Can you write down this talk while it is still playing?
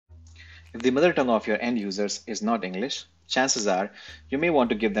If the mother tongue of your end users is not English, chances are you may want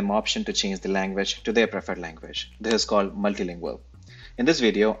to give them option to change the language to their preferred language. This is called multilingual. In this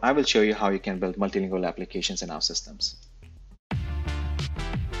video, I will show you how you can build multilingual applications in OutSystems.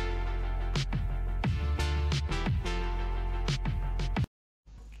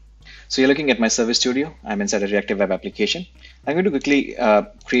 So you're looking at my Service Studio. I'm inside a reactive web application. I'm going to quickly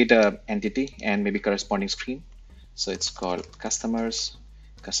create an entity and maybe corresponding screen. So it's called customers.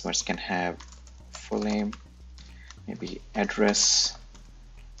 Customers can have full name, maybe address,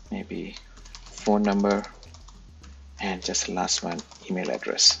 maybe phone number, and just the last one, email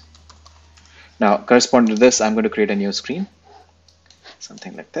address. Now, corresponding to this, I'm going to create a new screen,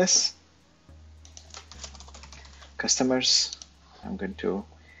 something like this. Customers, I'm going to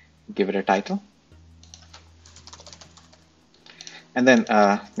give it a title. And then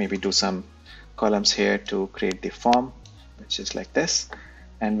maybe do some columns here to create the form, which is like this.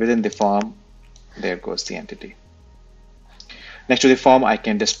 And within the form, there goes the entity. Next to the form, I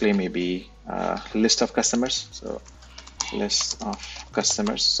can display maybe a list of customers. So list of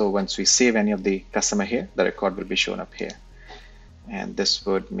customers. So once we save any of the customer here, the record will be shown up here. And this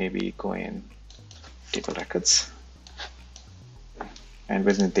would maybe go in table records. And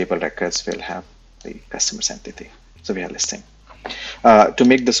within the table records, we'll have the customers entity. So we are listing. To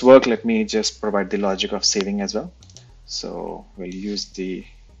make this work, let me just provide the logic of saving as well. So we'll use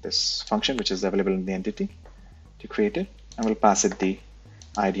this function, which is available in the entity, to create it, and we'll pass it the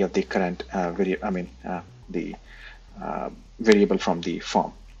ID of the current variable from the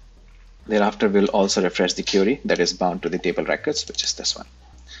form. Thereafter, we'll also refresh the query that is bound to the table records, which is this one.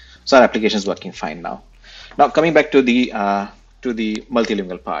 So our application is working fine now. Now coming back to the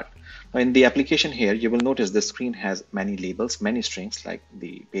multilingual part. In the application here, you will notice the screen has many labels, many strings like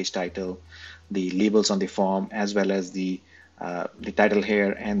the page title, the labels on the form, as well as the title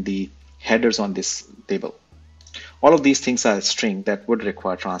here and the headers on this table. All of these things are a string that would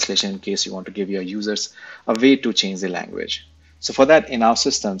require translation in case you want to give your users a way to change the language. So for that, in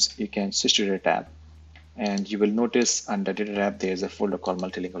OutSystems, you can switch to Data tab, and you will notice under Data tab, there's a folder called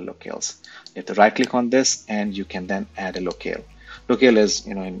Multilingual Locals. You have to right click on this, and you can then add a locale. Locale is,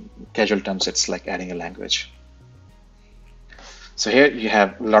 in casual terms, it's like adding a language. So here you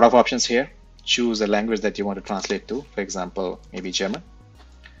have a lot of options here. Choose a language that you want to translate to. For example, maybe German,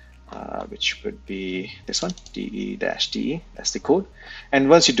 which would be this one, DE-DE, that's the code. And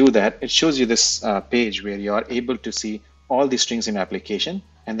once you do that, it shows you this page where you are able to see all the strings in your application,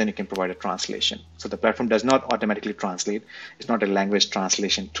 and then you can provide a translation. So the platform does not automatically translate. It's not a language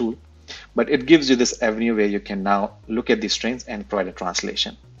translation tool, but it gives you this avenue where you can now look at these strings and provide a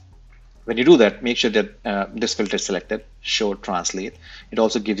translation. When you do that, make sure that this filter is selected, show translate. It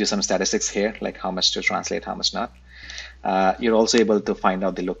also gives you some statistics here, like how much to translate, how much not. You're also able to find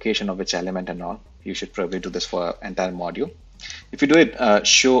out the location of which element and all. You should probably do this for entire module. If you do it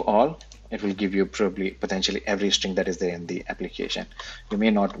show all, it will give you potentially every string that is there in the application. You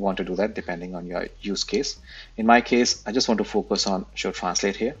may not want to do that depending on your use case. In my case, I just want to focus on show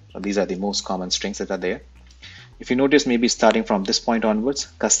translate here. So these are the most common strings that are there. If you notice, maybe starting from this point onwards,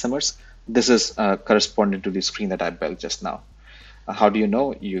 customers, this is corresponding to the screen that I built just now. How do you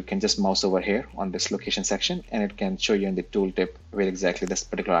know? You can just mouse over here on this location section, and it can show you in the tooltip where exactly this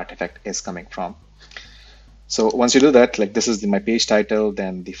particular artifact is coming from. So once you do that, like this is my page title,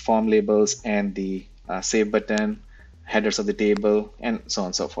 then the form labels and the save button, headers of the table, and so on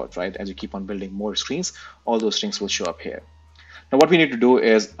and so forth, right? As you keep on building more screens, all those strings will show up here. Now what we need to do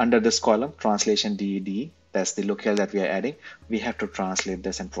is under this column, translation DED, that's the locale that we are adding, we have to translate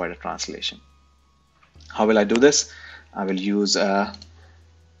this and provide a translation. How will I do this? I will use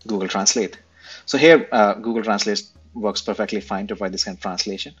Google Translate. So here, Google Translate works perfectly fine to provide this kind of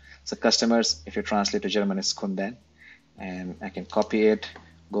translation. So customers, if you translate to German, is Kunden, and I can copy it,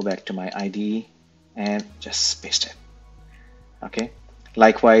 go back to my IDE, and just paste it. Okay.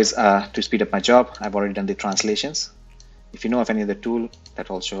 Likewise, to speed up my job, I've already done the translations. If you know of any other tool,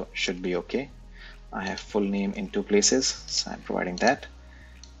 that also should be okay. I have full name in 2 places, so I'm providing that.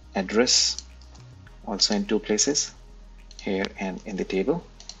 Address also in 2 places, here and in the table.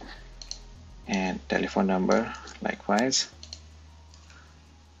 And telephone number, likewise.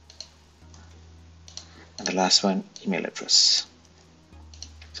 And the last one, email address.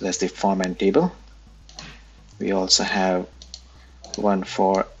 So that's the form and table. We also have one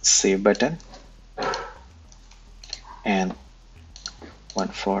for save button and one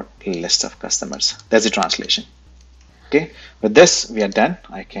for list of customers. That's the translation. Okay, with this we are done.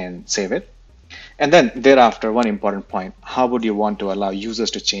 I can save it. And then thereafter, one important point, how would you want to allow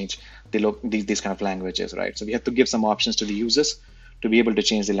users to change these kind of languages, right? So we have to give some options to the users to be able to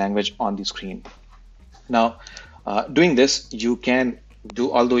change the language on the screen. Now, doing this, you can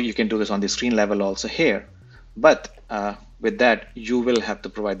do, although you can do this on the screen level also here, but with that, you will have to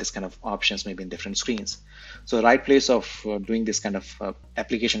provide this kind of options maybe in different screens. So the right place of doing this kind of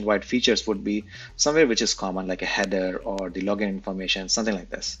application-wide features would be somewhere which is common, like a header or the login information, something like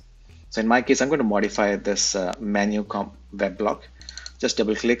this. So in my case, I'm going to modify this menu web block. Just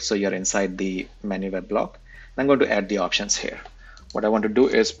double click so you're inside the menu web block. I'm going to add the options here. What I want to do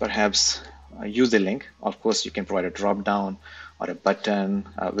is perhaps use the link. Of course, you can provide a drop down or a button,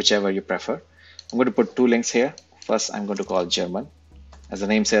 whichever you prefer. I'm going to put two links here. First, I'm going to call German. As the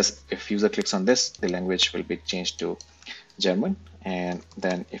name says, if user clicks on this, the language will be changed to German. And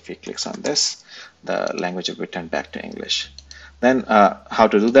then if he clicks on this, the language will be turned back to English. Then how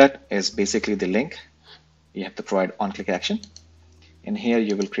to do that is basically the link. You have to provide on-click action. In here,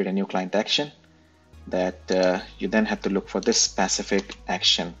 you will create a new client action that you then have to look for this specific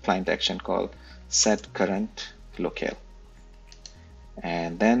action, client action called set current locale.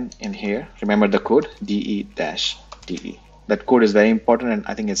 And then in here, remember the code DE-DE. That code is very important, and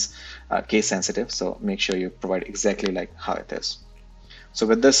I think it's case sensitive. So make sure you provide exactly like how it is. So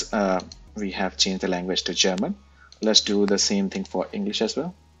with this, we have changed the language to German. Let's do the same thing for English as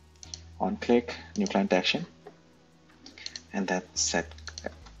well. On click, new client action, and then set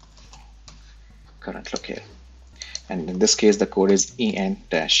current locale. And in this case, the code is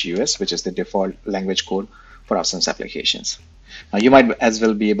EN-US, which is the default language code for OutSystems applications. Now you might as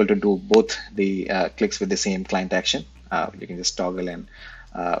well be able to do both the clicks with the same client action. You can just toggle and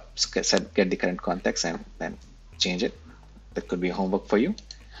get the current context and then change it. That could be homework for you.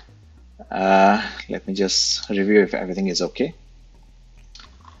 Let me just review if everything is okay.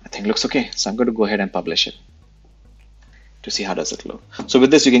 I think it looks okay. So I'm going to go ahead and publish it to see how does it look. So with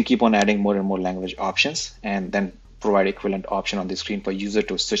this, you can keep on adding more and more language options and then provide equivalent option on the screen for user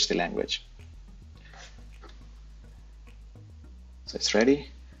to switch the language. So it's ready.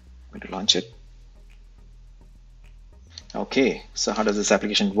 I'm going to launch it. Okay, so how does this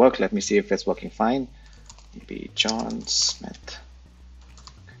application work? Let me see if it's working fine. Maybe John Smith,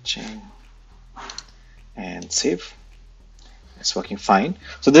 Chang, and save. It's working fine.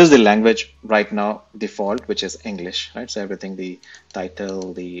 So this is the language right now default, which is English, right? So everything, the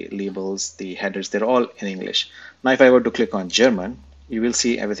title, the labels, the headers, they're all in English. Now, if I were to click on German, you will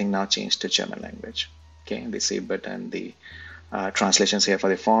see everything now changed to German language. Okay, the save button, the translations here for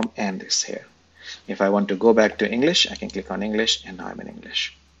the form, and this here. If I want to go back to English, I can click on English, and now I'm in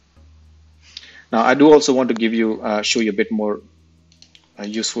English. Now, I do also want to give you, show you a bit more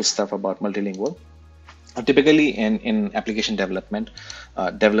useful stuff about multilingual. Typically in application development,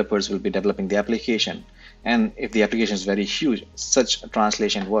 developers will be developing the application. And if the application is very huge, such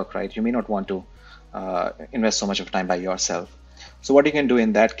translation work, right? You may not want to invest so much of time by yourself. So what you can do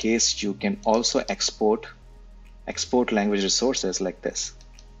in that case, you can also export language resources like this.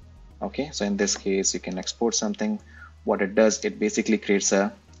 Okay, so in this case, you can export something. What it does, it basically creates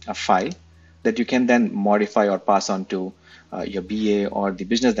a file that you can then modify or pass on to your BA or the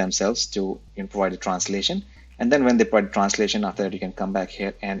business themselves to provide a translation. And then when they provide translation, after that, you can come back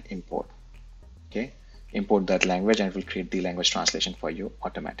here and import. Okay, import that language and it will create the language translation for you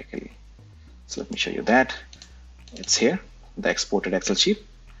automatically. So let me show you that. It's here, the exported Excel sheet,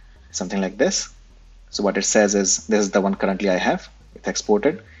 something like this. So what it says is, this is the one currently I have, it's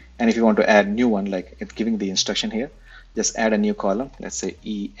exported. And if you want to add new one, like it's giving the instruction here, just add a new column, let's say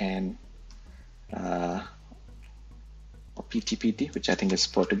EN or PTPT, which I think is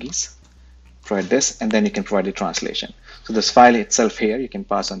Portuguese. Provide this, and then you can provide the translation. So this file itself here, you can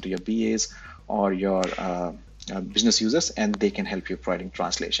pass on to your BAs or your business users, and they can help you providing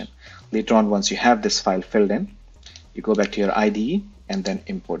translation. Later on, once you have this file filled in, you go back to your IDE and then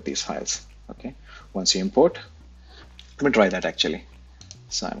import these files. Okay, once you import, let me try that actually.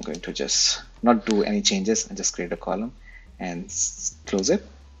 So I'm going to just not do any changes and just create a column and close it.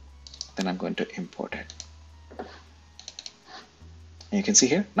 Then I'm going to import it. And you can see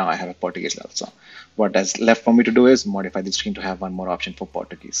here, now I have a Portuguese level. So what is left for me to do is modify the screen to have one more option for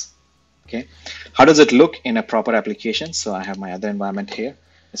Portuguese. Okay, how does it look in a proper application? So I have my other environment here.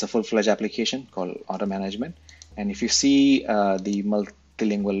 It's a full-fledged application called Auto Management. And if you see the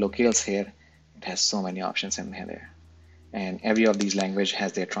multilingual locales here, it has so many options in here. And every of these language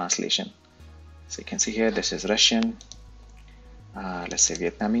has their translation. So you can see here, this is Russian, let's say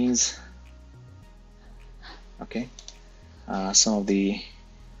Vietnamese. Okay, some of the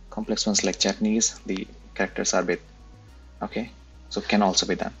complex ones like Japanese, the characters are bit, okay, so can also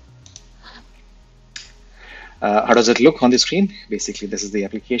be done. How does it look on the screen? Basically, this is the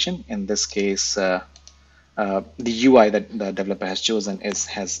application. In this case, the UI that the developer has chosen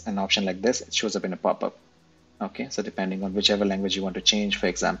has an option like this. It shows up in a pop-up. Okay, so depending on whichever language you want to change, for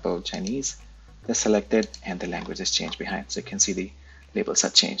example, Chinese, just select it and the language is changed behind. So you can see the labels are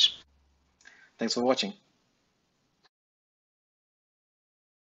changed. Thanks for watching.